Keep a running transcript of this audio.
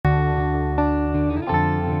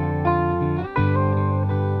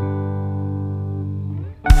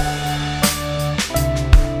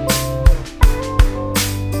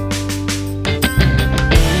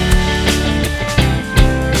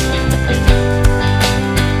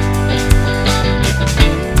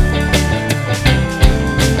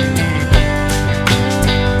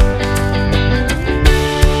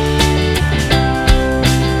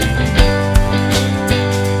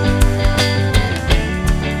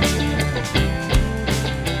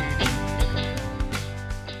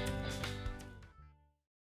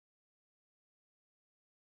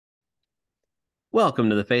Welcome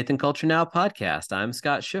to the Faith and Culture Now podcast. I'm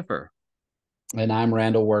Scott Schiffer. And I'm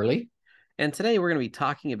Randall Worley. And today we're going to be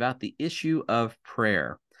talking about the issue of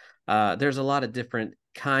prayer. There's a lot of different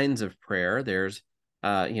kinds of prayer. There's,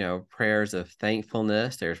 prayers of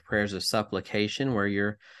thankfulness. There's prayers of supplication where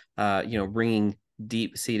you're, bringing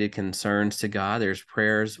deep-seated concerns to God. There's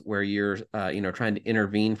prayers where you're, trying to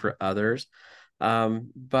intervene for others.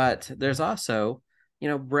 But there's also,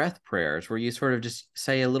 breath prayers where you sort of just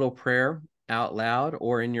say a little prayer out loud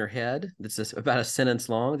or in your head that's just about a sentence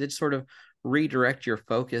long that sort of redirect your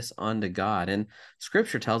focus onto God. And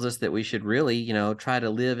scripture tells us that we should really, try to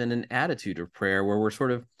live in an attitude of prayer where we're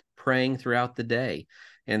sort of praying throughout the day.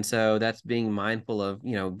 And so that's being mindful of,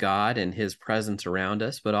 God and his presence around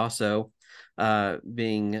us, but also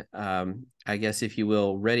being, I guess, if you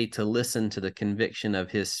will, ready to listen to the conviction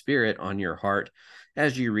of his spirit on your heart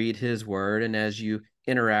as you read his word and as you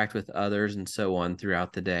interact with others and so on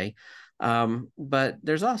throughout the day. But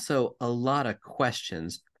there's also a lot of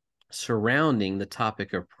questions surrounding the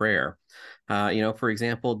topic of prayer. For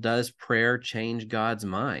example, does prayer change God's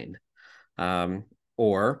mind?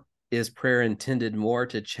 Or is prayer intended more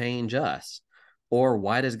to change us? Or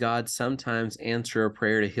why does God sometimes answer a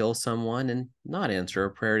prayer to heal someone and not answer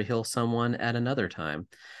a prayer to heal someone at another time?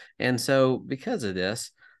 And so, because of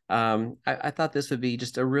this, I thought this would be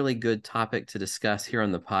just a really good topic to discuss here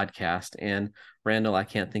on the podcast. And Randall, I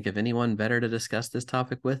can't think of anyone better to discuss this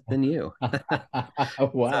topic with than you.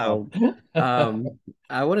 So, Wow. um,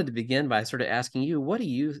 I wanted to begin by sort of asking you, what do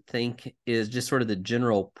you think is just sort of the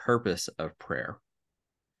general purpose of prayer?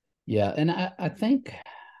 Yeah, and I think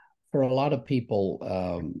for a lot of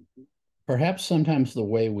people, perhaps sometimes the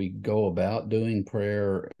way we go about doing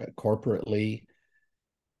prayer corporately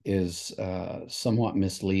is somewhat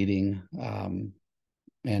misleading.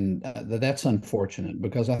 And that's unfortunate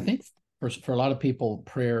because I think for a lot of people,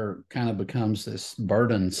 prayer kind of becomes this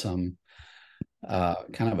burdensome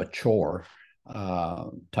kind of a chore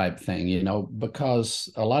type thing,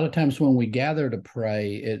 because a lot of times when we gather to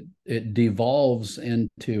pray, it devolves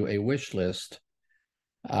into a wish list.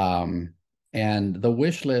 Um, and the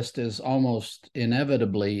wish list is almost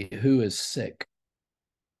inevitably who is sick,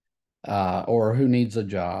 or who needs a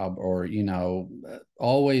job, or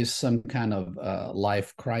always some kind of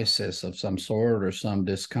life crisis of some sort or some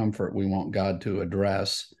discomfort we want God to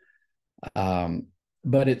address. Um,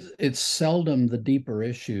 but it's seldom the deeper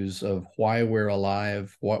issues of why we're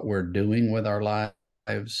alive, what we're doing with our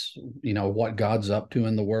lives, what God's up to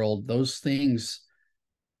in the world. Those things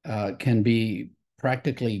can be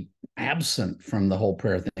practically absent from the whole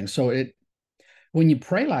prayer thing. So when you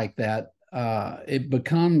pray like that, it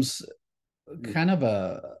becomes kind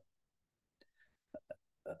of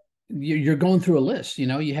you're going through a list.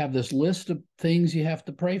 You have this list of things you have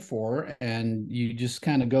to pray for, and you just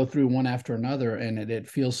kind of go through one after another, and it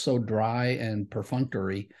feels so dry and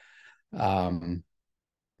perfunctory, um,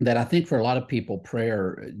 that I think for a lot of people,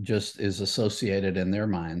 prayer just is associated in their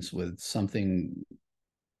minds with something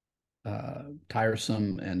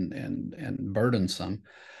tiresome and burdensome,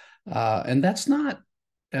 and that's not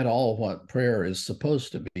at all what prayer is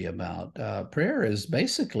supposed to be about. Prayer is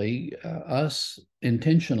basically us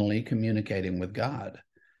intentionally communicating with God.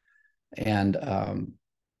 And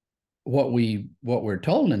what we're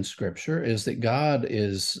told in Scripture is that God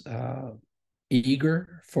is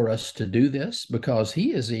eager for us to do this because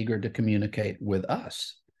He is eager to communicate with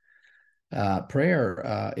us.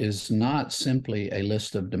 Prayer is not simply a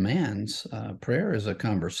list of demands. Prayer is a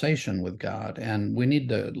conversation with God, and we need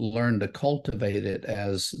to learn to cultivate it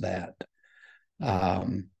as that.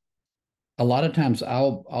 Um, a lot of times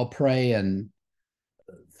I'll pray, and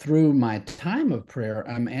through my time of prayer,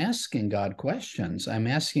 I'm asking God questions. I'm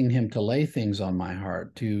asking Him to lay things on my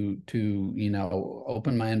heart, to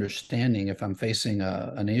open my understanding if I'm facing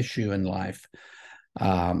an issue in life.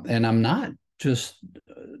 And I'm not just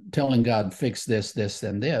telling God, fix this, this,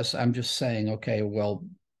 and this. I'm just saying, okay, well,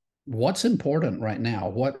 what's important right now?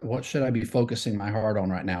 What should I be focusing my heart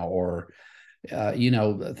on right now? Or,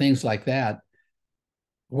 things like that,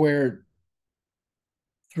 where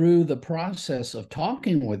through the process of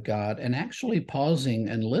talking with God and actually pausing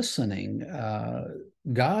and listening,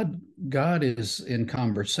 God is in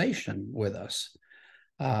conversation with us.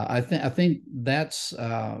 I think that's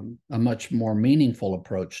a much more meaningful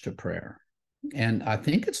approach to prayer. And I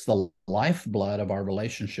think it's the lifeblood of our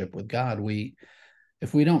relationship with God.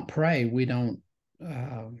 If we don't pray,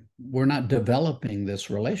 we're not developing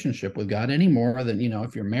this relationship with God any more than,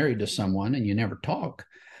 if you're married to someone and you never talk,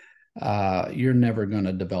 you're never going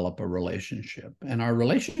to develop a relationship. And our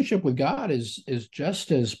relationship with God is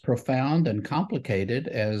just as profound and complicated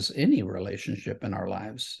as any relationship in our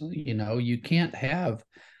lives. You know, you can't have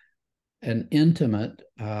an intimate,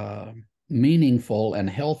 meaningful, and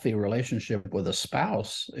healthy relationship with a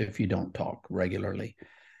spouse if you don't talk regularly.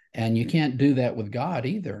 And you can't do that with God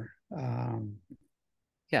either.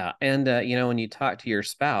 Yeah, and when you talk to your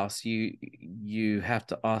spouse, you have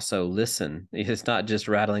to also listen. It's not just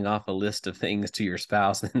rattling off a list of things to your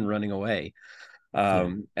spouse and then running away. Yeah.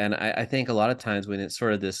 And I think a lot of times when it's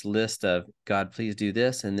sort of this list of God, please do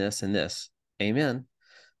this and this and this, amen.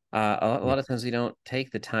 A Yeah. lot of times we don't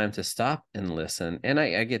take the time to stop and listen. And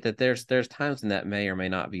I get that there's times when that may or may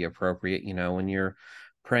not be appropriate. When you're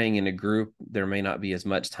praying in a group, there may not be as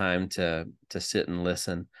much time to sit and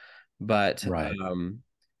listen. But Right.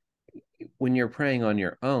 when you're praying on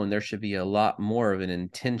your own, there should be a lot more of an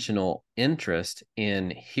intentional interest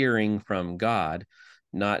in hearing from God,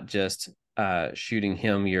 not just shooting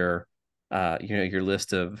him your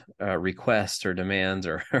list of requests or demands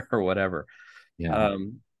or or whatever. Yeah.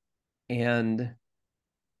 Um, and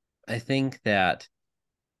I think that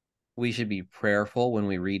we should be prayerful when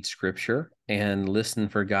we read scripture and listen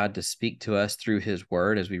for God to speak to us through his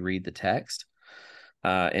word as we read the text,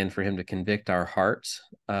 and for him to convict our hearts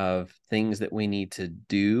of things that we need to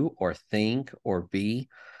do or think or be.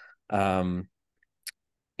 Um,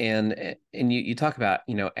 and you talk about,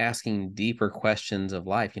 asking deeper questions of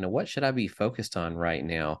life. What should I be focused on right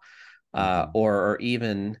now? Mhm. Or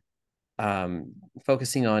even um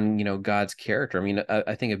focusing on God's character. I mean,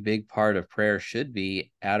 I think a big part of prayer should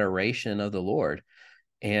be adoration of the Lord,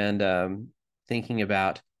 and thinking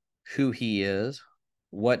about who he is,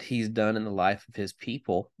 what he's done in the life of his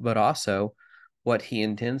people, but also what he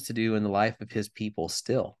intends to do in the life of his people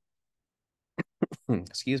still.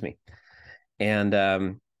 Excuse me. And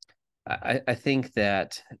I think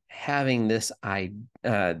that having this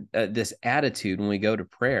attitude when we go to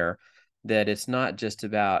prayer, that it's not just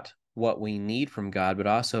about what we need from God, but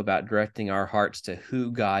also about directing our hearts to who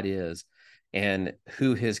God is and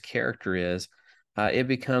who his character is. It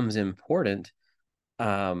becomes important,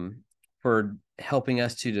 um, for helping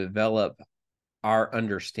us to develop our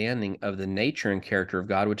understanding of the nature and character of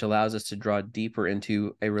God, which allows us to draw deeper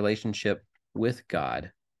into a relationship with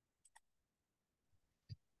God.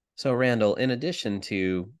 So, Randall, in addition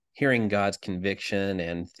to hearing God's conviction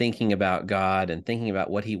and thinking about God and thinking about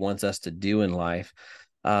what he wants us to do in life,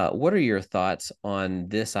 what are your thoughts on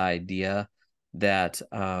this idea that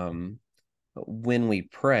when we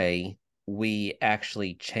pray, we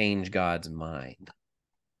actually change God's mind?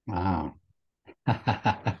 Wow.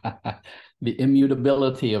 The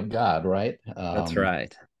immutability of God, right? That's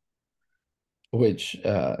right. Which,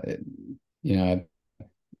 you know,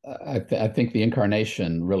 I think the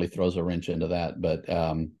incarnation really throws a wrench into that. But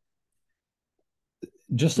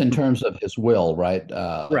just in terms of his will, right?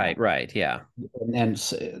 Right, right. Yeah. And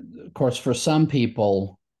of course, for some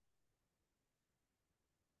people,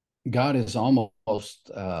 God is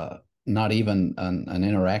almost not even an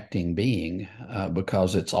interacting being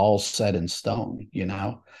because it's all set in stone, you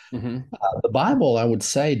know. Hmm. The Bible, I would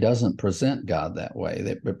say, doesn't present God that way.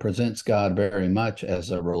 It presents God very much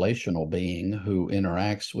as a relational being who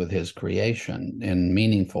interacts with his creation in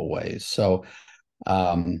meaningful ways. So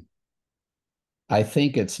um, I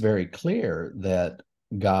think it's very clear that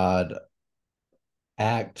God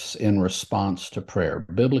acts in response to prayer.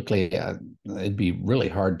 Biblically, it'd be really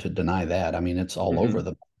hard to deny that. I mean, it's all over Hmm.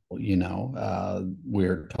 the Bible, you know.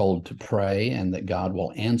 We're told to pray and that God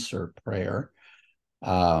will answer prayer.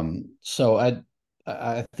 So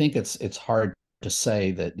I think it's hard to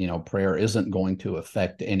say that prayer isn't going to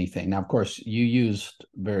affect anything. Now, of course, you used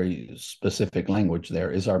very specific language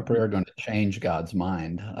there. Is our Hmm. prayer going to change God's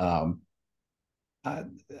mind? I,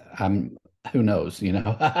 I'm who knows, you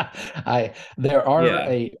know. I There are Yeah,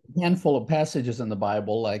 a handful of passages in the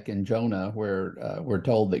Bible, like in Jonah, where we're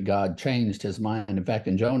told that God changed his mind. In fact,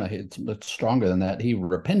 in Jonah, it's stronger than that. He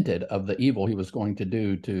repented of the evil he was going to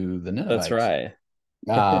do to the that's Ninevites.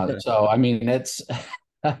 right. So I mean, it's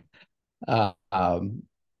uh, um,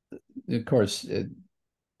 of course,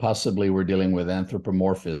 possibly we're dealing with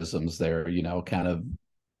anthropomorphisms there, you know, kind of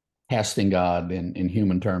casting God in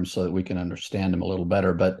human terms so that we can understand him a little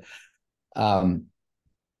better. But um,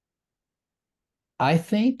 I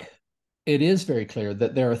think it is very clear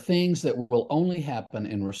that there are things that will only happen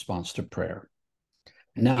in response to prayer.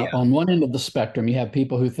 Now, Yeah, on one end of the spectrum, you have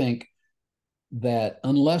people who think that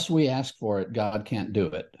unless we ask for it, God can't do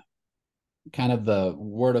it. Kind of the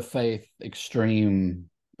word of faith extreme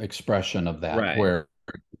expression of that, right. where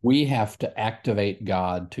we have to activate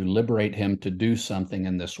God to liberate him to do something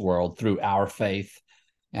in this world through our faith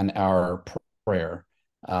and our prayer.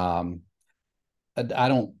 Um, I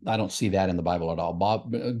don't see that in the Bible at all.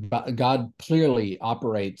 God clearly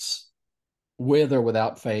operates with or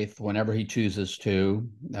without faith whenever he chooses to.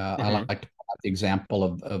 I Hmm. like to point out the example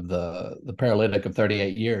of the paralytic of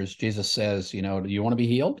 38 years. Jesus says, do you want to be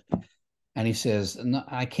healed? And he says, no,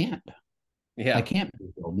 I can't. I Yeah. can't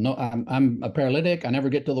be healed. No, I'm a paralytic. I never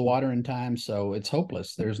get to the water in time, so it's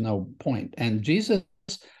hopeless. There's no point. And Jesus,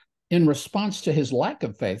 in response to his lack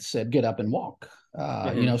of faith, said, "Get up and walk."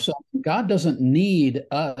 Hmm. So God doesn't need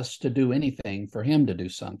us to do anything for him to do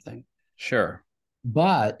something. Sure.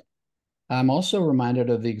 But I'm also reminded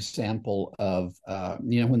of the example of,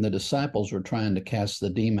 when the disciples were trying to cast the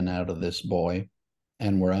demon out of this boy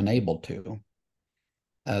and were unable to.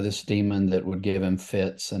 This demon that would give him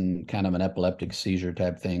fits and kind of an epileptic seizure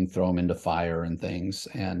type thing, throw him into fire and things.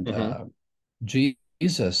 And Hmm.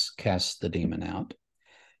 Jesus cast the demon out.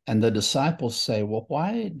 And the disciples say, "Well,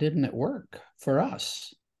 why didn't it work for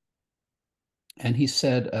us?" And he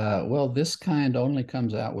said, "Well, this kind only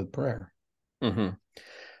comes out with prayer." Hmm.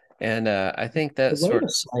 And I think The that way sort to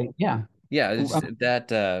say, yeah. yeah,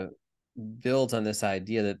 that builds on this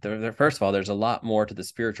idea that first of all, there's a lot more to the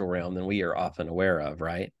spiritual realm than we are often aware of,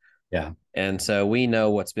 right? Yeah. And so we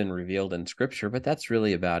know what's been revealed in Scripture, but that's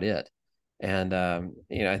really about it. And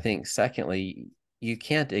I think secondly, you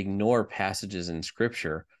can't ignore passages in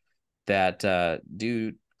Scripture that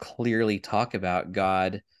do clearly talk about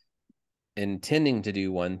God intending to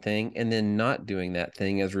do one thing and then not doing that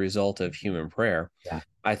thing as a result of human prayer. Yeah.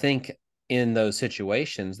 I think in those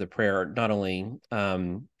situations, the prayer not only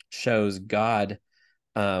shows God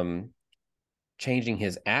um, changing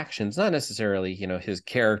his actions, not necessarily, his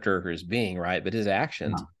character or his being, right, but his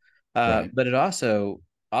actions. No. Right. But it also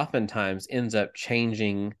oftentimes ends up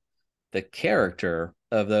changing the character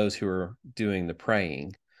of those who are doing the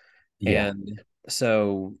praying. Yeah. And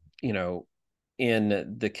so,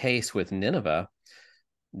 in the case with Nineveh,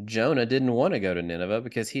 Jonah didn't want to go to Nineveh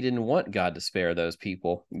because he didn't want God to spare those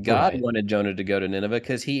people. God Right. wanted Jonah to go to Nineveh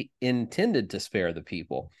because he intended to spare the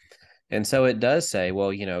people. And so it does say,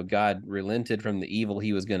 well, God relented from the evil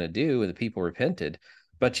he was going to do, and the people repented.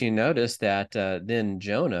 But you notice that then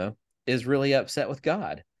Jonah is really upset with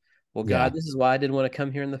God. Well, God, Yeah. this is why I didn't want to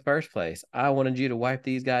come here in the first place. I wanted you to wipe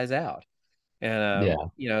these guys out. And,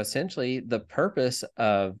 Yeah. essentially, the purpose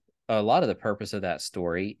of a lot of the purpose of that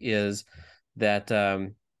story is that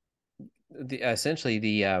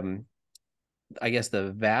essentially I guess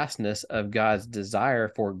the vastness of God's desire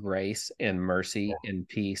for grace and mercy and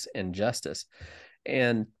peace and justice.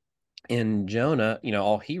 And in Jonah,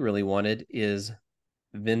 all he really wanted is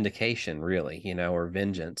vindication, really, or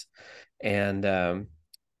vengeance. And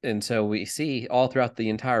and so we see all throughout the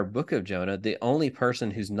entire book of Jonah, the only person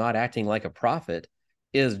who's not acting like a prophet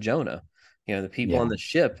is Jonah. The people on Yeah. the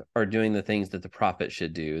ship are doing the things that the prophet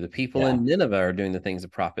should do. The people Yeah. in Nineveh are doing the things the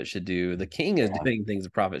prophet should do. The king is Yeah. doing things the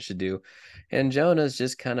prophet should do. And Jonah's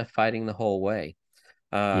just kind of fighting the whole way.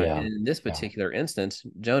 Yeah. In this Yeah. particular instance,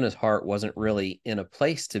 Jonah's heart wasn't really in a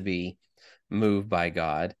place to be moved by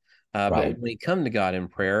God. But when Right. we come to God in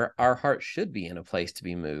prayer, our heart should be in a place to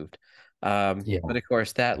be moved. Yeah. But of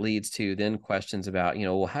course, that leads to then questions about,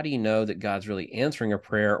 well, how do you know that God's really answering a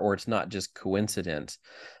prayer or it's not just coincidence?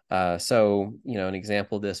 So, an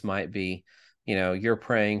example of this might be, you're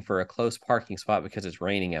praying for a close parking spot because it's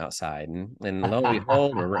raining outside, and lo and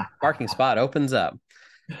behold, a parking spot opens up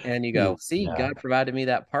and you go, see, Yeah. God provided me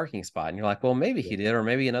that parking spot. And you're like, well, maybe he did, or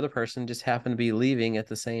maybe another person just happened to be leaving at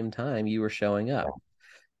the same time you were showing up.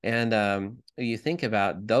 And you think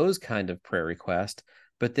about those kind of prayer requests,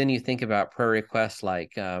 but then you think about prayer requests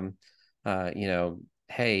like, uh, you know,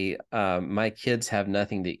 hey, my kids have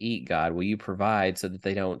nothing to eat, God, will you provide so that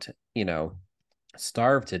they don't,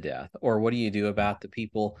 starve to death? Or what do you do about the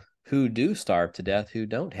people who do starve to death, who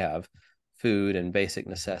don't have food and basic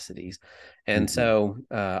necessities? And Mhm. so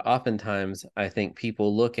oftentimes I think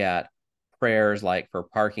people look at prayers like for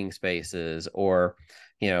parking spaces or,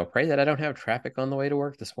 pray that I don't have traffic on the way to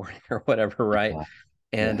work this morning or whatever, right? Yeah.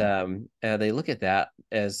 And Yeah. they look at that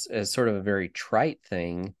as sort of a very trite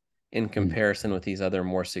thing in Mm. comparison with these other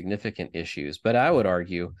more significant issues. But I would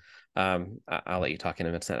argue, I'll let you talk in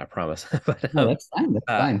a minute, I promise. But No, that's fine. That's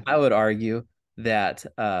fine. I would argue that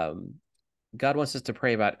God wants us to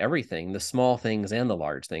pray about everything, the small things and the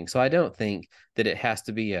large things. So I don't think that it has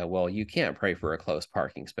to be well, you can't pray for a close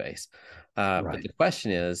parking space. But Right. the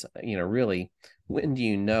question is, really, when do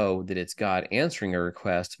you know that it's God answering a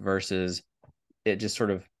request versus it just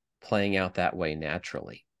sort of playing out that way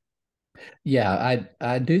naturally? Yeah,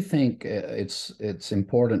 I do think it's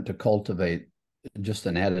important to cultivate just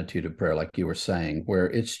an attitude of prayer, like you were saying, where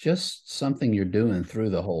it's just something you're doing through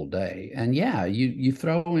the whole day. And yeah, you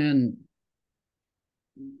throw in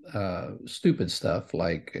stupid stuff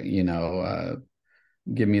like,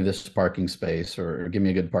 give me this parking space, or give me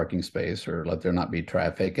a good parking space, or let there not be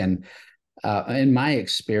traffic. And in my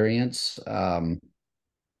experience,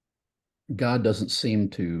 God doesn't seem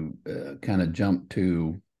to kind of jump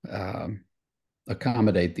to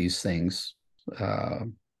accommodate these things uh,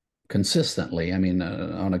 consistently. I mean,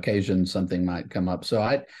 on occasion something might come up. So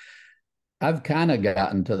I've kind of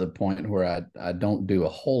gotten to the point where I don't do a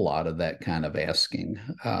whole lot of that kind of asking,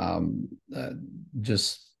 uh,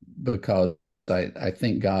 just because I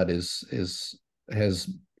think God has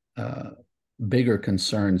uh, bigger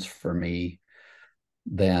concerns for me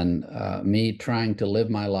than me trying to live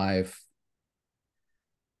my life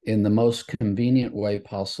in the most convenient way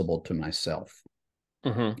possible to myself.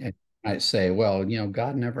 Mm-hmm. And I say, well,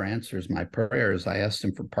 God never answers my prayers. I asked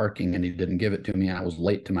him for parking and he didn't give it to me. I was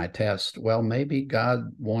late to my test. Well, maybe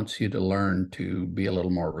God wants you to learn to be a little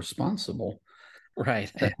more responsible.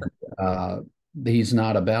 Right. And uh, he's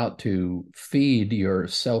not about to feed your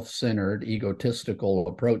self-centered, egotistical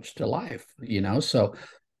approach to life, So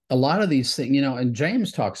a lot of these things, and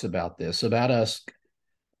James talks about this, about us.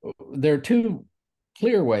 There are two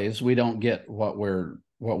clear ways we don't get what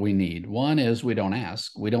we need. One is we don't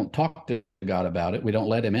ask, we don't talk to God about it, we don't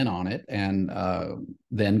let him in on it, and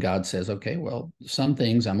then God says, okay, well, some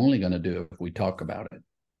things I'm only going to do if we talk about it.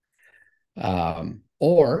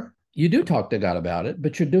 Or you do talk to God about it,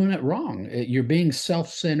 but you're doing it wrong. You're being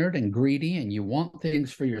self-centered and greedy, and you want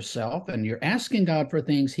things for yourself, and you're asking God for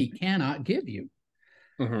things he cannot give you.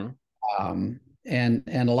 Mm-hmm. And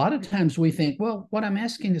a lot of times we think, well, what I'm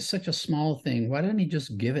asking is such a small thing. Why didn't he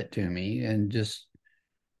just give it to me and just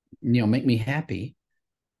make me happy?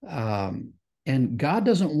 Um, and God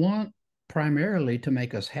doesn't want primarily to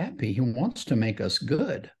make us happy. He wants to make us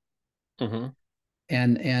good. Mm-hmm.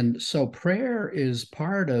 And so prayer is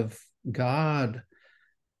part of God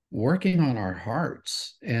working on our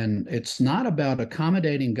hearts. And it's not about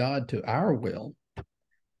accommodating God to our will.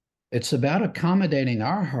 It's about accommodating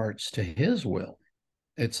our hearts to his will.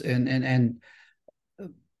 It's and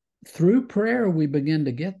through prayer we begin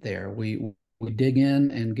to get there. We dig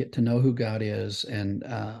in and get to know who God is, and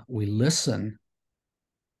we listen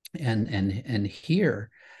and hear.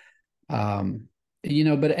 Um,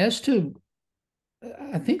 but as to,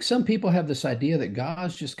 I think some people have this idea that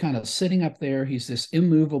God's just kind of sitting up there. He's this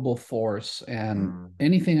immovable force, and Mm.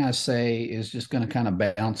 anything I say is just going to kind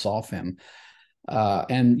of bounce off him.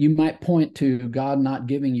 And you might point to God not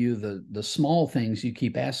giving you the small things you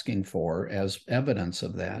keep asking for as evidence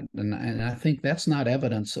of that. And I think that's not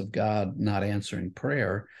evidence of God not answering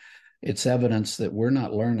prayer. It's evidence that we're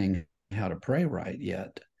not learning how to pray right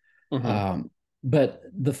yet. Mm-hmm. But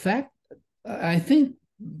the fact, I think,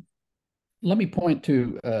 let me point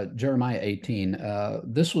to Jeremiah 18.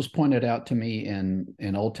 This was pointed out to me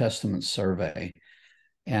in Old Testament survey,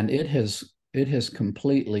 and it has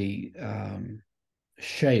completely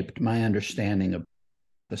shaped my understanding of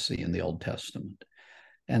prophecy in the Old Testament.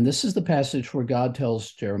 And this is the passage where God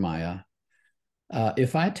tells Jeremiah,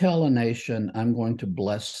 if I tell a nation I'm going to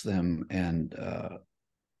bless them and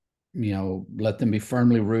let them be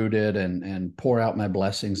firmly rooted and pour out my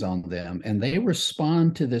blessings on them, and they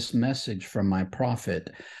respond to this message from my prophet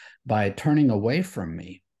by turning away from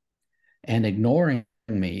me and ignoring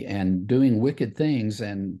me and doing wicked things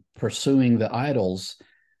and pursuing the idols,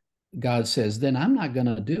 God says, then I'm not going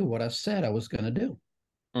to do what I said I was going to do.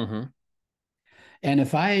 Mm-hmm. And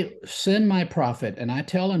if I send my prophet and I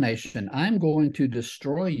tell a nation, I'm going to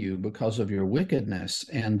destroy you because of your wickedness,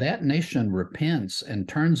 and that nation repents and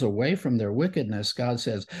turns away from their wickedness, God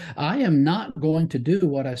says, I am not going to do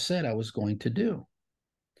what I said I was going to do.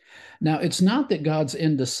 Now, it's not that God's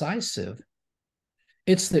indecisive.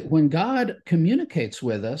 It's that when God communicates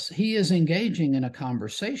with us, he is engaging in a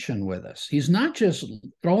conversation with us. He's not just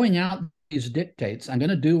throwing out these dictates, I'm going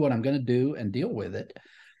to do what I'm going to do and deal with it.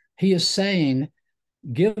 He is saying,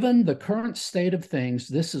 given the current state of things,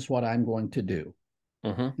 this is what I'm going to do.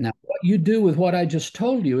 Mm-hmm. Now, what you do with what I just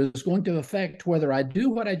told you is going to affect whether I do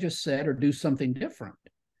what I just said or do something different.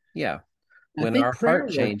 Yeah. I When think our prayer heart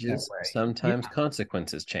works that changes, way. sometimes Yeah,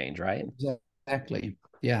 consequences change, right? exactly.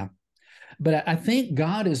 Yeah. But I think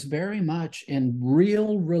God is very much in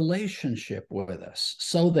real relationship with us,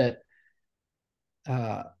 so that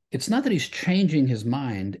uh, it's not that he's changing his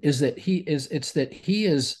mind, it's that he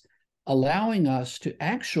is allowing us to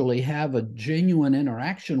actually have a genuine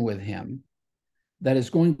interaction with him that is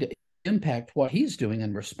going to impact what he's doing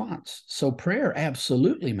in response. So prayer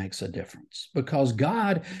absolutely makes a difference because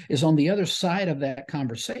God is on the other side of that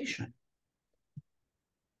conversation.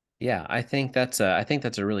 Yeah, I think that's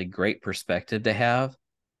a really great perspective to have.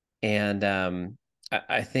 And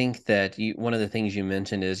I think that one of the things you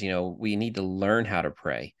mentioned is, we need to learn how to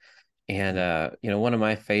pray. And one of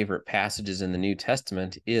my favorite passages in the New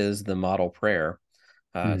Testament is the model prayer.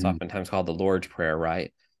 It's Mm-hmm. oftentimes called the Lord's Prayer,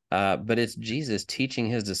 right? But it's Jesus teaching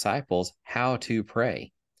his disciples how to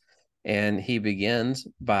pray. And he begins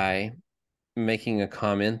by making a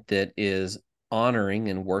comment that is honoring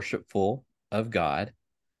and worshipful of God.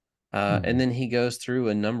 And Mm-hmm. then he goes through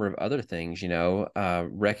a number of other things,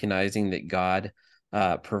 recognizing that God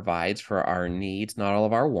provides for our needs, not all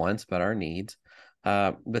of our wants, but our needs.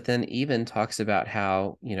 But then even talks about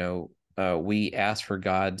how, we ask for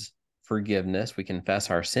God's forgiveness, we confess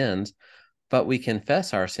our sins, but we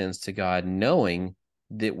confess our sins to God knowing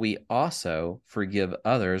that we also forgive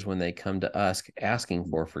others when they come to us asking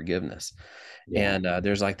for forgiveness. Yeah, And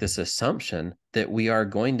there's like this assumption that we are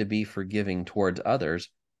going to be forgiving towards others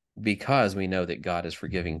because we know that God is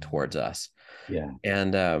forgiving towards us. yeah,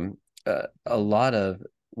 And a lot of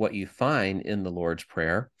what you find in the Lord's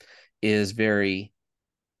Prayer is very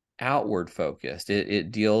outward focused.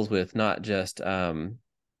 It deals with not just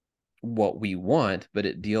what we want, but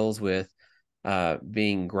it deals with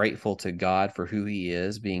being grateful to God for who He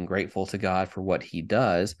is, being grateful to God for what He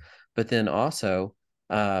does, but then also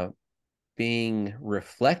uh, being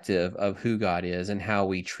reflective of who God is and how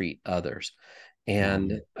we treat others.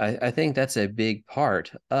 And I think that's a big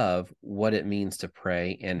part of what it means to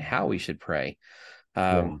pray and how we should pray.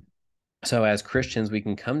 Um, yeah. so as Christians, we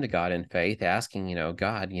can come to God in faith, asking,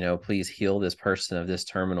 God, please heal this person of this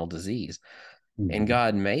terminal disease. And Mm-hmm.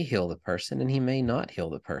 God may heal the person and he may not heal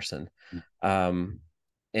the person. Um,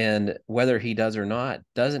 and whether he does or not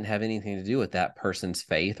doesn't have anything to do with that person's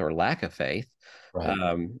faith or lack of faith.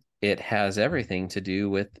 Right. It has everything to do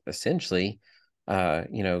with essentially,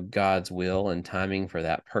 God's will and timing for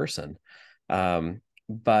that person.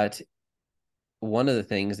 But one of the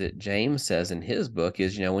things that James says in his book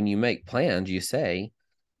is, when you make plans, you say,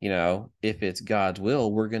 if it's God's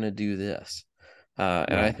will, we're going to do this.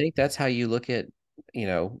 And I Right. think that's how you look at,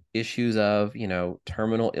 issues of,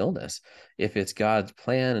 terminal illness. If it's God's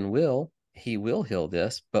plan and will, he will heal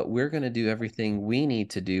this, but we're going to do everything we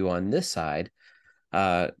need to do on this side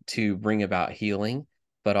to bring about healing,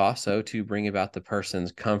 but also to bring about the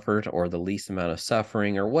person's comfort or the least amount of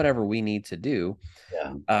suffering or whatever we need to do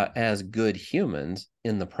Yeah. as good humans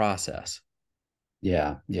in the process.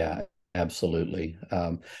 Yeah. Yeah. Absolutely.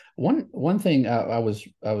 One thing I was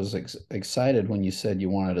excited when you said you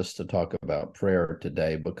wanted us to talk about prayer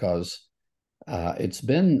today because it's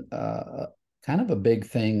been kind of a big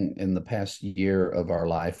thing in the past year of our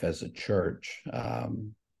life as a church.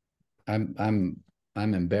 I'm I'm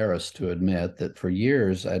I'm embarrassed to admit that for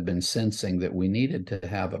years I'd been sensing that we needed to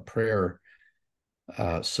have a prayer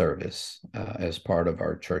service as part of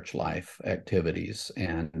our church life activities,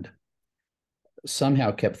 and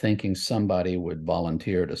somehow kept thinking somebody would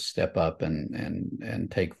volunteer to step up and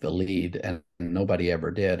take the lead, and nobody ever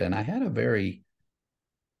did. And I had a very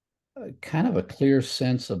kind of a clear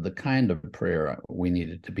sense of the kind of prayer we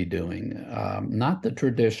needed to be doing. Not the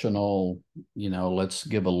traditional, let's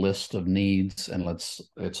give a list of needs and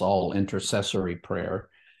it's all intercessory prayer.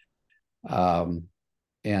 Um,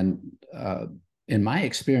 and in my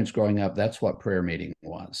experience growing up, that's what prayer meeting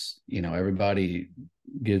was. Everybody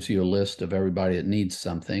gives you a list of everybody that needs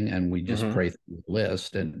something, and we just Mm-hmm. pray through the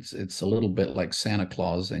list. And it's a little bit like Santa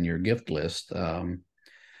Claus and your gift list.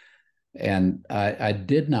 And I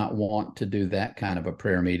did not want to do that kind of a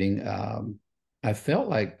prayer meeting. I felt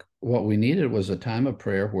like what we needed was a time of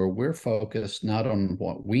prayer where we're focused not on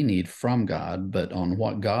what we need from God, but on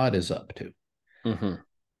what God is up to. Mm-hmm.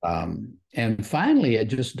 And finally, it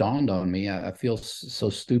just dawned on me. I feel so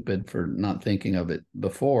stupid for not thinking of it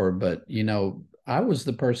before, but I was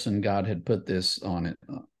the person God had put this on it.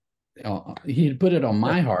 He had put it on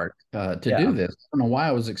my heart to do Yeah. this. I don't know why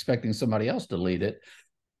I was expecting somebody else to lead it.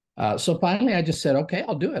 So finally, I just said, "Okay,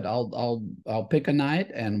 I'll do it. I'll pick a night,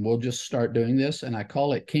 and we'll just start doing this." And I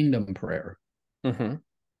call it Kingdom Prayer, Mm-hmm.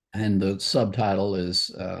 and the subtitle is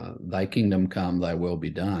 "Thy Kingdom Come, Thy Will Be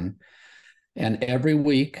Done." And every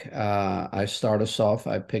week, I start us off.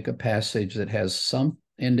 I pick a passage that has some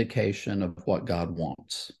indication of what God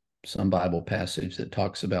wants, some Bible passage that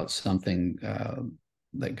talks about something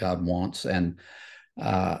that God wants, and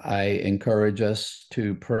I encourage us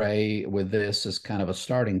to pray with this as kind of a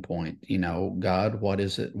starting point. God, what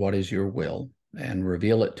is it? What is your will? And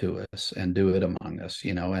reveal it to us and do it among us,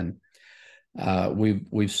 and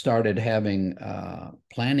We've started having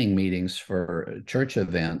planning meetings for church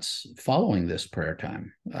events following this prayer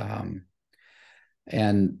time,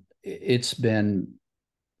 and it's been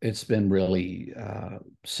really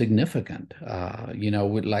significant.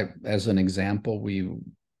 Like as an example,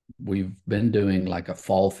 we've been doing like a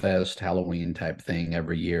fall fest Halloween type thing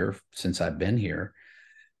every year since I've been here.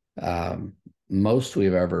 Um, Most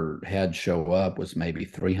we've ever had show up was maybe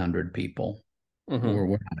 300 people. Mm-hmm. We're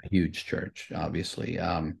not a huge church, obviously.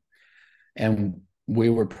 And we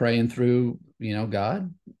were praying through,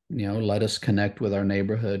 God, let us connect with our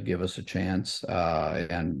neighborhood, give us a chance,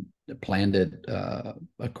 and planned it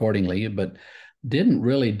accordingly, but didn't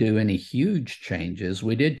really do any huge changes.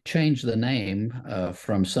 We did change the name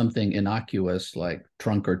from something innocuous like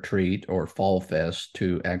Trunk or Treat or Fall Fest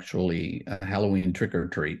to actually Halloween Trick or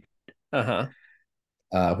Treat, Uh-huh.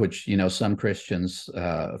 which, some Christians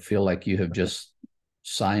feel like you have just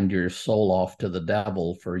signed your soul off to the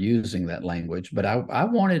devil for using that language. But I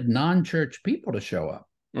wanted non-church people to show up.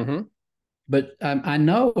 Mm-hmm. But I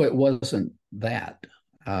know it wasn't that.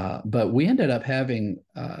 But we ended up having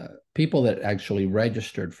people that actually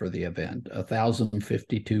registered for the event.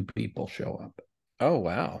 1,052 people show up. Oh,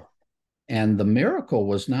 wow. And the miracle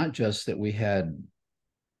was not just that we had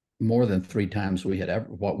more than three times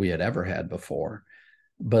what we had ever had before,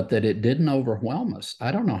 but that it didn't overwhelm us.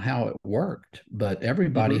 I don't know how it worked, but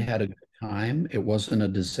everybody Mm-hmm. had a good time. It wasn't a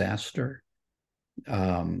disaster.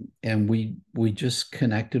 And we just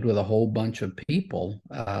connected with a whole bunch of people.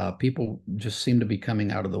 People just seemed to be coming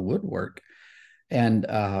out of the woodwork. And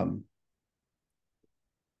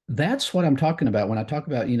that's what I'm talking about when I talk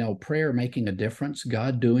about, prayer making a difference,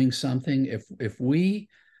 God doing something. If we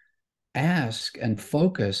ask and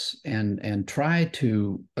focus and try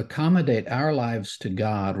to accommodate our lives to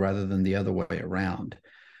God rather than the other way around,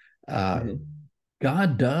 uh, Mm-hmm.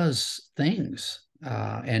 God does things,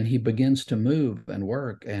 and He begins to move and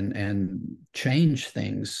work and change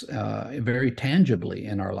things very tangibly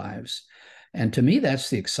in our lives. And to me, that's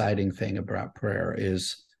the exciting thing about prayer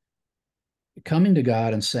is coming to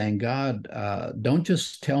God and saying, God, don't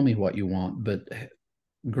just tell me what you want, but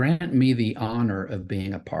grant me the honor of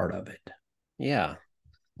being a part of it. Yeah.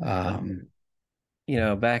 Uh, Um,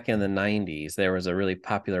 Back in the 90s, there was a really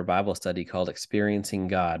popular Bible study called Experiencing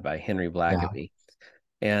God by Henry yeah, Blackaby.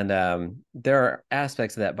 And there are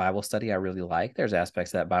aspects of that Bible study I really like. There's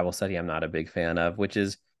aspects of that Bible study I'm not a big fan of, which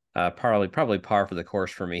is probably par for the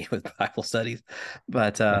course for me with Bible studies.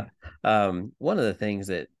 But yeah, one of the things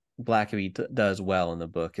that Blackaby does well in the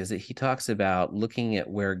book is that he talks about looking at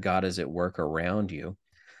where God is at work around you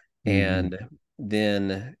mhm, and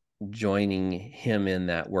then joining him in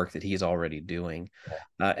that work that he's already doing,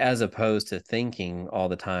 as opposed to thinking all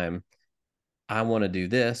the time, I want to do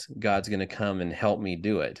this. God's going to come and help me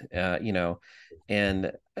do it.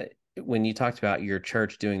 And when you talked about your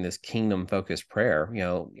church doing this kingdom focused prayer,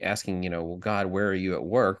 asking, well, God, where are you at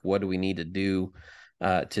work? What do we need to do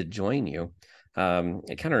to join you?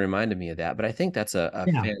 It kind of reminded me of that. But I think that's a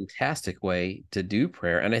yeah, fantastic way to do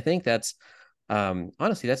prayer. And I think that's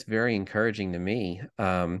honestly, that's very encouraging to me.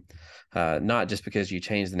 Not just because you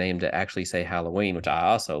changed the name to actually say Halloween, which I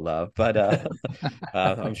also love, but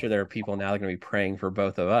I'm sure there are people now that are going to be praying for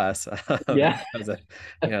both of us yeah, because of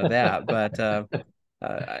that. But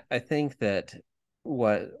I think that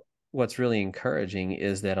what what's really encouraging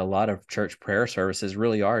is that a lot of church prayer services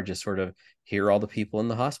really are just sort of here are all the people in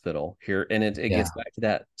the hospital here, and it yeah, gets back to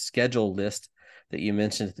that schedule list that you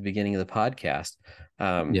mentioned at the beginning of the podcast.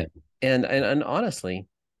 Um, yeah, and honestly,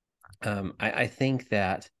 I think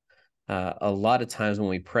that a lot of times when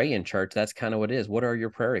we pray in church, that's kind of what it is. What are your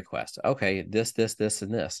prayer requests? Okay, this,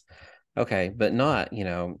 and this. Okay, but not,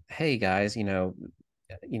 hey guys,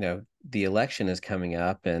 the election is coming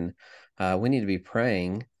up, and we need to be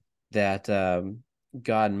praying that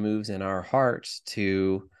God moves in our hearts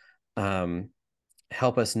to um,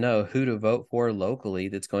 help us know who to vote for locally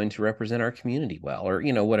that's going to represent our community well, or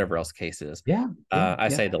whatever else the case is. yeah, yeah, I yeah,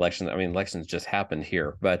 say the election. I mean, elections just happened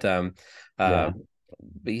here, uh, yeah,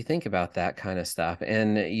 but you think about that kind of stuff,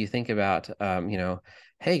 and you think about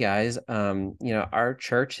hey guys, our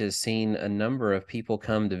church has seen a number of people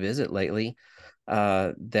come to visit lately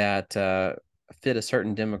that fit a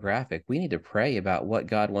certain demographic. We need to pray about what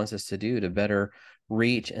God wants us to do to better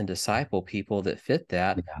reach and disciple people that fit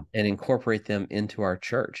that yeah. and incorporate them into our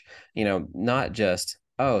church. Not just,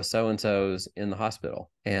 oh, so and so's in the hospital.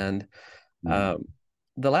 And Mm, um,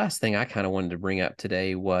 the last thing I kind of wanted to bring up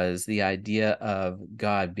today was the idea of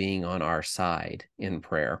God being on our side in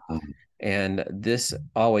prayer. And this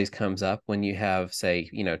always comes up when you have, say,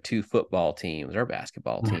 two football teams or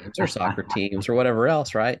basketball teams or soccer teams or whatever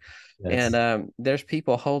else, right? And Yes. there's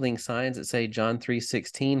people holding signs that say John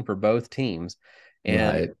 3:16 for both teams.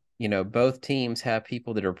 And, Right. both teams have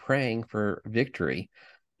people that are praying for victory.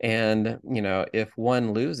 And, if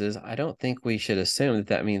one loses, I don't think we should assume that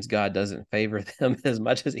that means God doesn't favor them as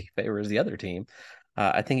much as he favors the other team.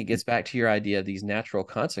 I think it gets back to your idea of these natural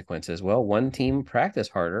consequences. Well, one team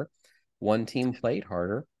practiced harder, one team played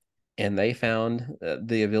harder, and they found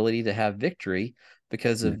the ability to have victory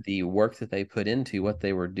because of the work that they put into what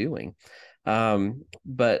they were doing.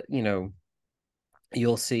 But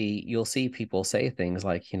you'll see people say things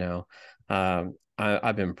like,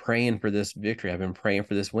 I've been praying for this victory, I've been praying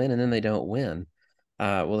for this win, and then they don't win.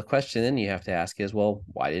 Well, the question then you have to ask is, well,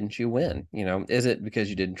 why didn't you win? Is it because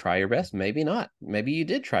you didn't try your best? Maybe not. Maybe you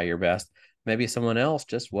did try your best. Maybe someone else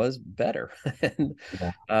just was better. and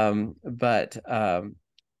Yeah. um, but um,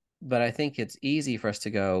 but I think it's easy for us to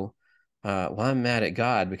go, well, I'm mad at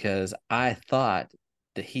God because I thought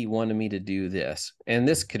that he wanted me to do this. And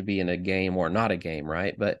this could be in a game or not a game,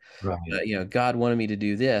 right? But, Right. God wanted me to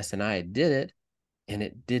do this and I did it and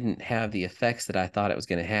it didn't have the effects that I thought it was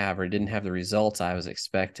going to have, or it didn't have the results I was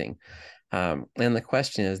expecting. And the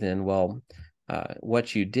question is then, well,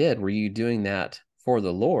 what you did, were you doing that for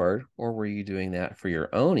the Lord, or were you doing that for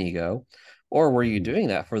your own ego, or were you doing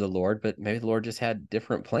that for the Lord, but maybe the Lord just had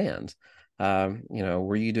different plans?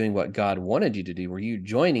 Were you doing what God wanted you to do? Were you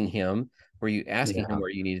joining Him? Were you asking Him Yeah. where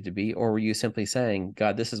you needed to be, or were you simply saying,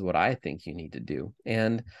 God, this is what I think you need to do?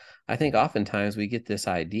 And I think oftentimes we get this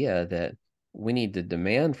idea that we need to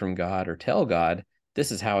demand from God or tell God,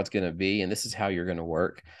 this is how it's going to be, and this is how you're going to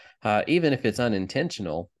work, even if it's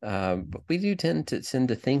unintentional. But we do tend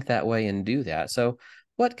to think that way and do that. So,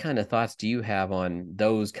 what kind of thoughts do you have on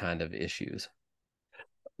those kind of issues?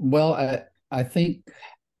 Well, I think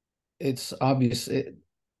it's obvious.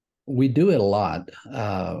 We do it a lot.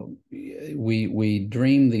 We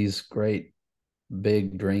dream these great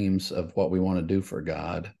big dreams of what we want to do for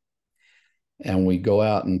God, and we go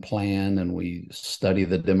out and plan, and we study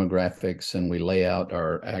the demographics, and we lay out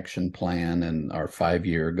our action plan and our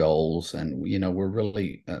 5-year goals. And we're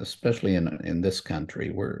really, especially in this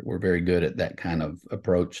country, we're very good at that kind of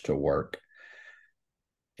approach to work.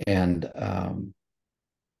 And the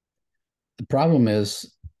problem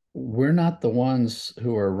is, we're not the ones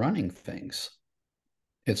who are running things.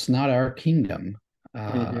 It's not our kingdom.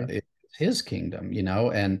 Mm-hmm. It's his kingdom,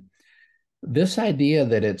 and this idea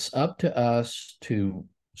that it's up to us to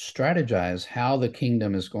strategize how the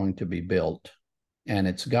kingdom is going to be built, and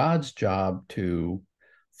it's God's job to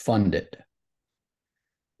fund it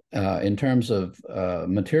in terms of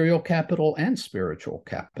material capital and spiritual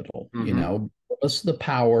capital. Mm-hmm. Give us the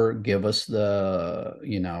power, give us the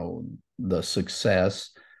success,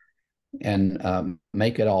 and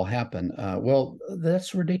make it all happen. Well,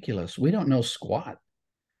 that's ridiculous. We don't know squat,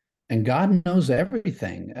 and God knows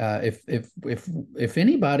everything. If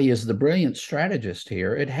anybody is the brilliant strategist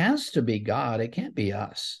here, it has to be God. It can't be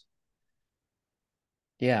us.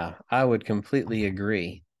 Yeah, I would completely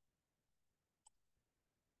agree.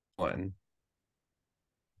 One.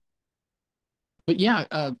 But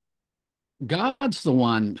yeah, God's the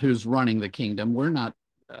one who's running the kingdom. We're not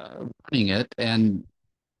running it, and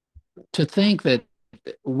to think that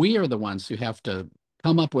we are the ones who have to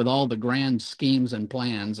come up with all the grand schemes and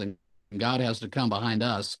plans, and God has to come behind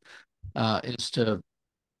us, is to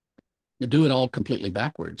do it all completely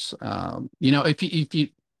backwards. If you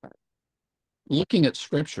looking at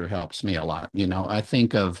Scripture helps me a lot. I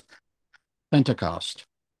think of Pentecost.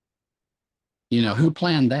 Who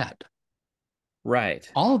planned that? Right.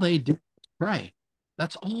 All they did was pray.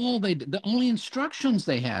 That's all they did. The only instructions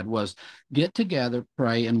they had was get together,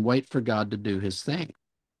 pray, and wait for God to do his thing.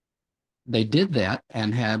 They did that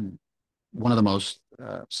and had one of the most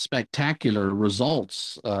spectacular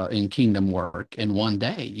results in kingdom work in one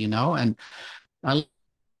day, and I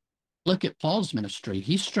look at Paul's ministry.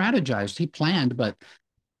 He strategized, he planned, but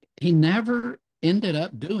he never ended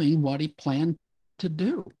up doing what he planned to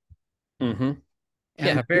do. Mm-hmm. Yeah,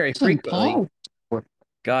 And the very reason frequently Paul,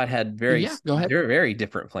 God had very, yeah, go ahead. very, very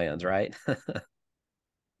different plans, right?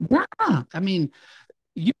 Yeah, I mean,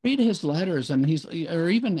 you read his letters, and or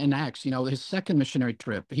even in Acts, his second missionary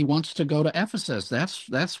trip, he wants to go to Ephesus.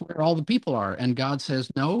 That's where all the people are. And God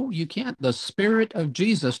says, no, you can't. The Spirit of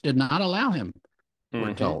Jesus did not allow him, we're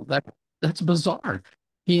Mm-hmm. told. That's bizarre.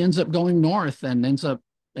 He ends up going north and ends up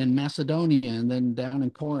in Macedonia and then down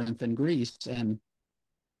in Corinth and Greece. And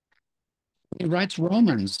he writes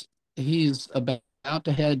Romans. He's about about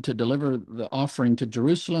to head to deliver the offering to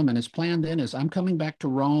Jerusalem, and his plan then is I'm coming back to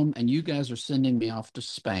Rome, and you guys are sending me off to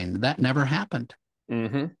Spain. That never happened.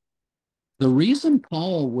 Mm-hmm. The reason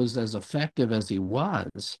Paul was as effective as he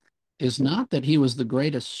was is not that he was the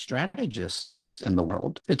greatest strategist in the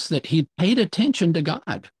world. It's that he paid attention to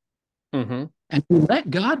God Mm-hmm. and he let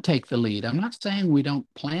God take the lead. I'm not saying we don't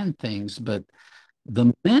plan things, but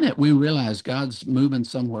the minute we realize God's moving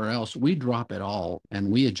somewhere else, we drop it all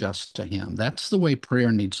and we adjust to him. That's the way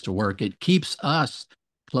prayer needs to work. It keeps us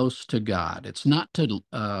close to God. It's not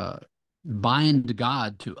to bind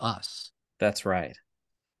God to us, That's right.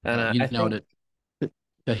 And I think,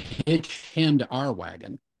 to hitch him to our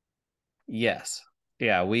wagon. yes.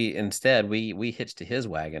 Yeah, we hitched to his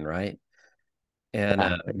wagon, right? And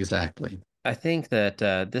Yeah, exactly. I think that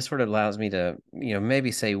this sort of allows me to,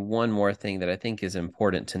 maybe say one more thing that I think is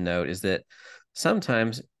important to note is that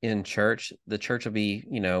sometimes in church, the church will be,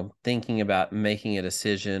 thinking about making a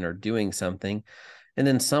decision or doing something, and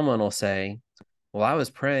then someone will say, "Well, I was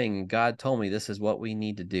praying and God told me this is what we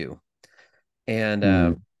need to do." And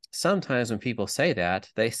Mm, sometimes when people say that,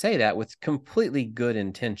 they say that with completely good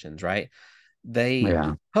intentions, right? They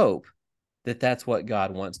yeah, hope that that's what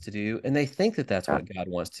God wants to do, and they think that that's yeah, what God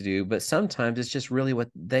wants to do, but sometimes it's just really what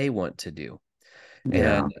they want to do.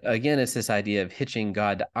 yeah, And again, it's this idea of hitching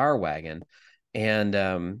God to our wagon. And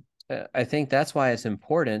I think that's why it's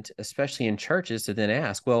important, especially in churches, to then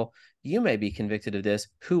ask, well, you may be convicted of this.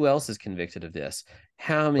 Who else is convicted of this?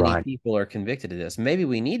 How many right. people are convicted of this? Maybe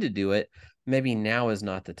we need to do it. Maybe now is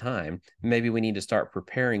not the time. Maybe we need to start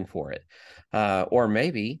preparing for it. Or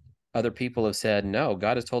maybe other people have said, no,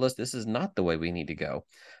 God has told us this is not the way we need to go.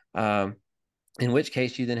 Um, in which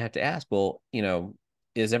case you then have to ask, well,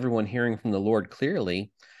 is everyone hearing from the Lord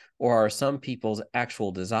clearly, or are some people's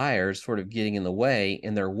actual desires sort of getting in the way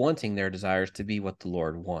and they're wanting their desires to be what the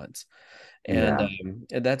Lord wants? And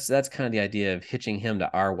Yeah, that's kind of the idea of hitching him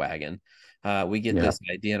to our wagon. We get yeah, this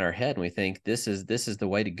idea in our head and we think this is the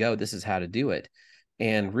way to go, this is how to do it,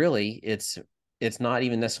 and really it's not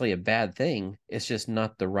even necessarily a bad thing, it's just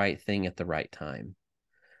not the right thing at the right time.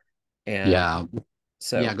 And yeah, yeah.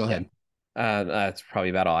 so Go yeah, ahead. that's probably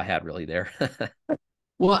about all I had really there.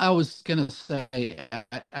 Well, I was going to say,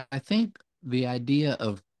 I think the idea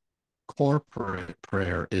of corporate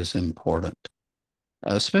prayer is important,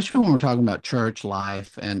 especially when we're talking about church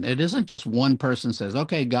life. And it isn't just one person says,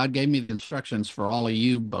 "Okay, God gave me the instructions for all of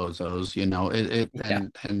you bozos." Yeah.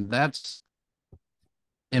 And that's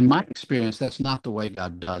in my experience, that's not the way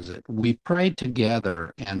God does it. We pray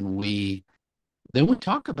together, and we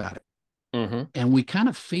talk about it, Mm-hmm. and we kind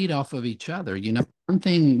of feed off of each other. One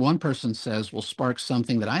thing one person says will spark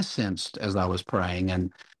something that I sensed as I was praying,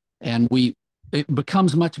 and it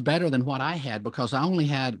becomes much better than what I had because I only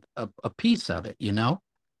had a piece of it.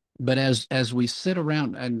 But as we sit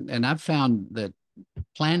around, and I've found that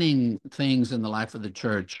planning things in the life of the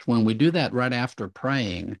church, when we do that right after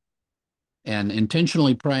praying and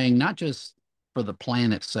intentionally praying, not just for the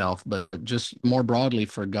plan itself, but just more broadly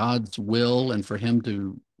for God's will and for Him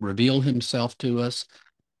to reveal Himself to us.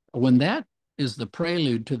 When that is the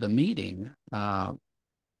prelude to the meeting,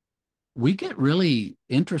 we get really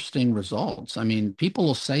interesting results. I mean, people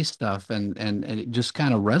will say stuff and it just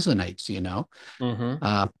kind of resonates. Mm-hmm.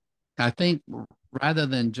 Uh, I think rather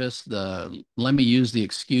than just let me use the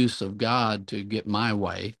excuse of God to get my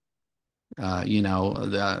way, uh, you know,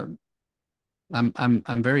 the,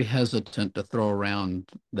 I'm very hesitant to throw around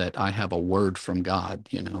that I have a word from God,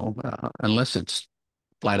 unless it's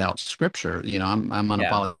flat out scripture. I'm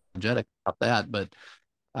Yeah. unapologetic about that, but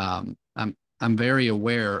I'm very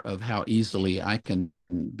aware of how easily I can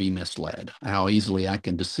be misled, how easily I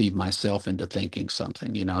can deceive myself into thinking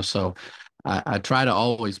something. So I try to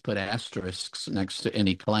always put asterisks next to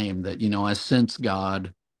any claim that I sense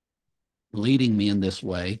God leading me in this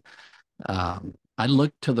way. I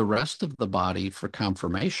look to the rest of the body for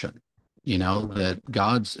confirmation.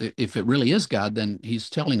 That if it really is God, then He's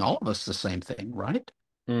telling all of us the same thing, right?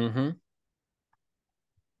 Mm-hmm.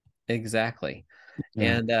 Exactly.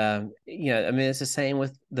 Yeah, And I mean, it's the same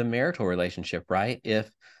with the marital relationship, right?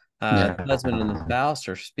 If husband and the yeah, spouse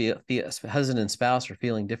or husband and spouse are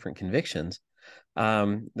feeling different convictions,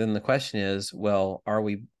 then the question is, well, are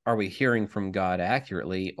we hearing from God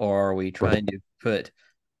accurately, or are we trying to put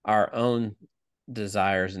our own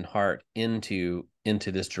desires and heart into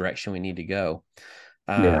this direction we need to go?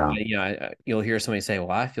 yeah, You'll hear somebody say,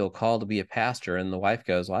 "Well, I feel called to be a pastor," and the wife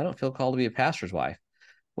goes, "Well, I don't feel called to be a pastor's wife."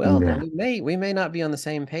 Well, then yeah, we may not be on the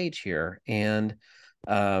same page here, and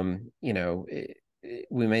we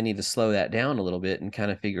may need to slow that down a little bit and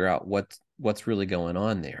kind of figure out what's really going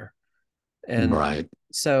on there. And right.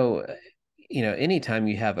 so anytime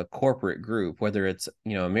you have a corporate group, whether it's,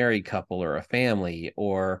 a married couple or a family,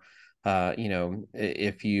 or,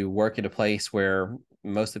 if you work at a place where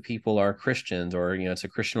most of the people are Christians, or, it's a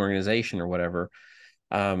Christian organization or whatever,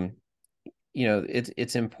 um,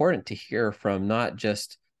 it's important to hear from not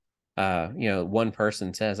just, one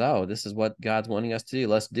person says, oh, this is what God's wanting us to do,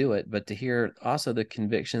 let's do it, but to hear also the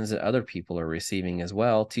convictions that other people are receiving as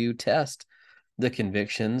well, to test the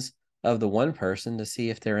convictions of the one person to see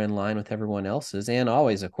if they're in line with everyone else's, and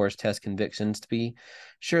always, of course, test convictions to be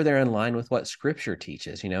sure they're in line with what Scripture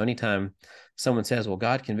teaches. Anytime someone says, well,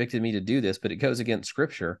 God convicted me to do this, but it goes against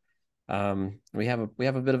Scripture, we have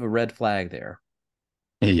a bit of a red flag there.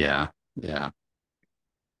 Yeah, yeah.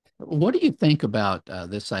 What do you think about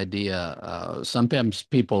this idea? Sometimes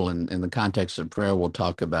people in the context of prayer will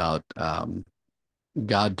talk about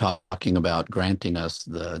God talking about granting us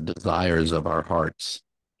the desires of our hearts.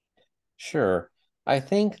 Sure. I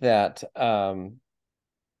think that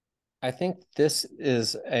I think this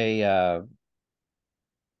is a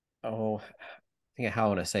oh, I think how I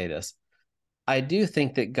want to say this. I do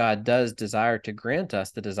think that God does desire to grant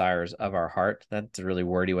us the desires of our heart. That's a really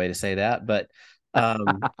wordy way to say that,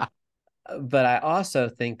 um, but I also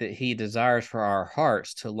think that He desires for our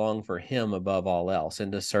hearts to long for Him above all else,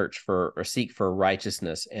 and to search for or seek for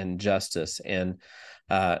righteousness and justice and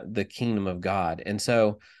the kingdom of God. And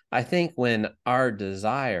so I think when our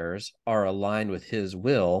desires are aligned with His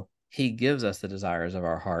will, He gives us the desires of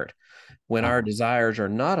our heart. When our desires are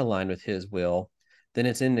not aligned with His will, then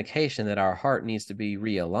it's an indication that our heart needs to be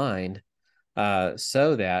realigned,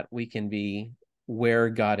 so that we can be where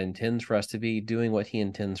God intends for us to be, doing what He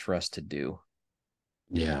intends for us to do.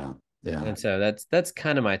 Yeah, yeah, And so that's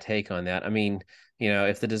kind of my take on that. I mean,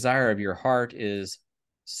 if the desire of your heart is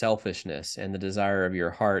selfishness, and the desire of your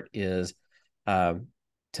heart is um,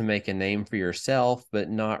 to make a name for yourself, but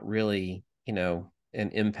not really, an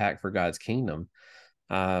impact for God's kingdom,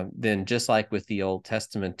 then just like with the Old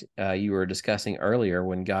Testament, you were discussing earlier,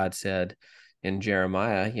 when God said in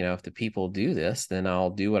Jeremiah, if the people do this, then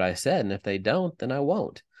I'll do what I said, and if they don't, then I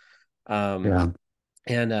won't. Um, yeah,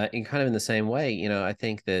 and kind of in the same way, I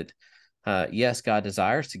think that yes, God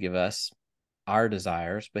desires to give us our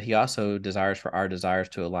desires, but He also desires for our desires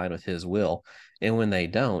to align with His will. And when they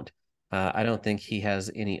don't, I don't think He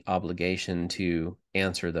has any obligation to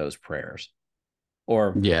answer those prayers,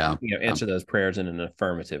 or yeah, answer those prayers in an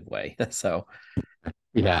affirmative way. So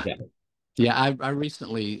yeah. yeah. Yeah, I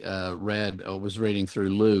recently was reading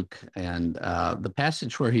through Luke, and the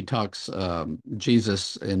passage where he talks,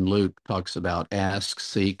 Jesus in Luke talks about ask,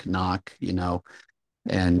 seek, knock,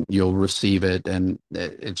 and you'll receive it. And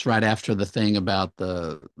it's right after the thing about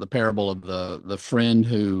the parable of the friend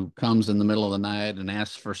who comes in the middle of the night and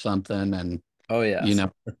asks for something, and Oh you yes. know,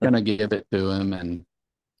 gonna give it to him, and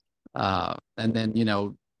then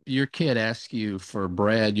your kid asks you for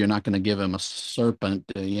bread, you're not going to give him a serpent.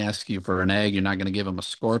 He asks you for an egg, you're not going to give him a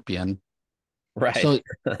scorpion. Right. So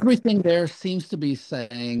everything there seems to be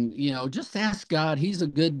saying, just ask God. He's a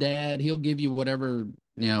good dad. He'll give you whatever,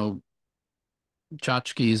 tchotchkes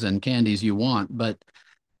and candies you want. But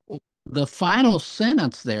the final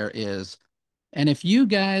sentence there is, and if you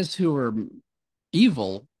guys who are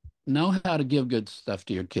evil know how to give good stuff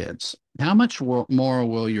to your kids, how much more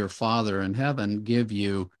will your Father in heaven give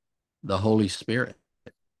you the Holy Spirit?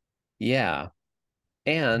 Yeah.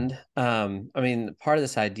 And I mean, part of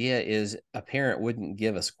this idea is a parent wouldn't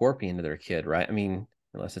give a scorpion to their kid, right? I mean,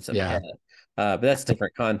 unless it's a Yeah. pet. But that's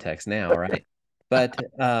different context now, right? But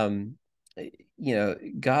God's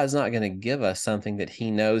not going to give us something that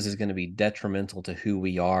He knows is going to be detrimental to who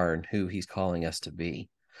we are and who He's calling us to be.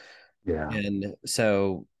 Yeah. And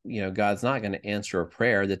so, God's not going to answer a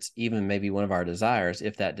prayer that's even maybe one of our desires,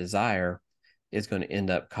 if that desire is going to end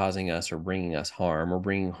up causing us or bringing us harm, or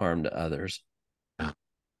bringing harm to others. Yeah.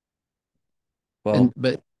 Well,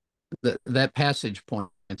 But that passage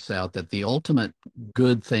points out that the ultimate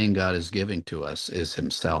good thing God is giving to us is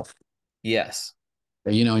Himself. yes.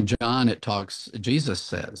 In John, Jesus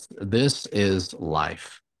says, "This is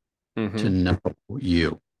life, to Hmm. know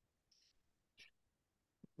you,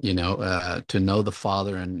 to know the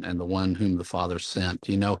Father and the one whom the Father sent."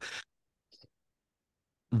 The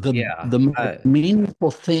Yeah. the most meaningful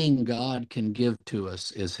thing God can give to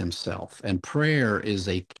us is Himself, and prayer is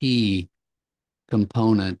a key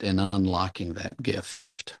component in unlocking that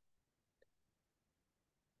gift.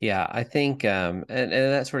 Yeah. I think, and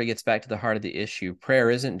that sort of gets back to the heart of the issue. Prayer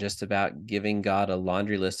isn't just about giving God a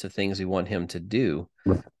laundry list of things we want Him to do.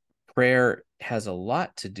 Prayer has a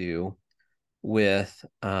lot to do with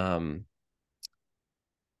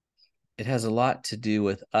it has a lot to do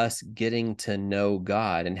with us getting to know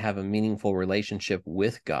God and have a meaningful relationship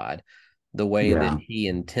with God the way that Yeah. he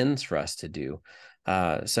intends for us to do.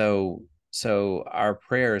 So our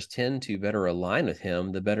prayers tend to better align with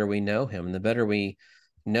him the better we know him. And the better we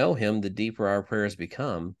know him, the deeper our prayers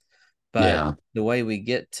become. But Yeah. the way we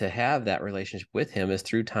get to have that relationship with him is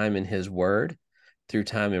through time in his word, through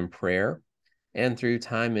time in prayer, and through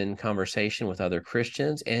time in conversation with other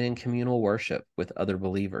Christians and in communal worship with other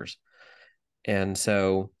believers. And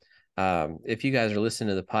so, if you guys are listening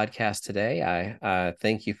to the podcast today, I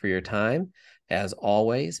thank you for your time as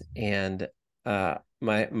always. And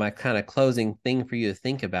my kind of closing thing for you to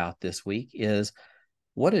think about this week is,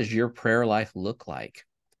 what does your prayer life look like?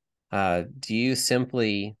 Do you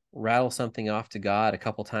simply rattle something off to God a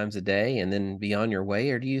couple times a day and then be on your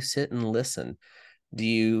way, or do you sit and listen? Do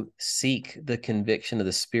you seek the conviction of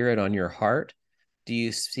the Spirit on your heart? Do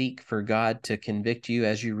you seek for God to convict you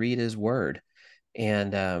as you read His Word?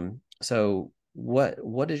 And so,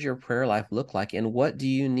 what does your prayer life look like, and what do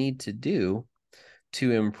you need to do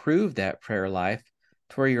to improve that prayer life,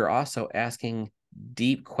 to where you're also asking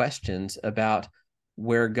deep questions about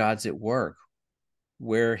where God's at work,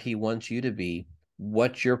 where He wants you to be,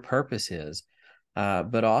 what your purpose is,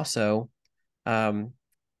 but also um,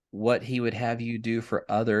 what He would have you do for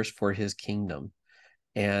others for His kingdom.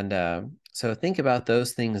 And so think about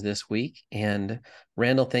those things this week. And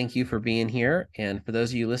Randall, thank you for being here. And for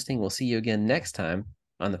those of you listening, we'll see you again next time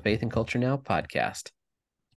on the Faith and Culture Now podcast.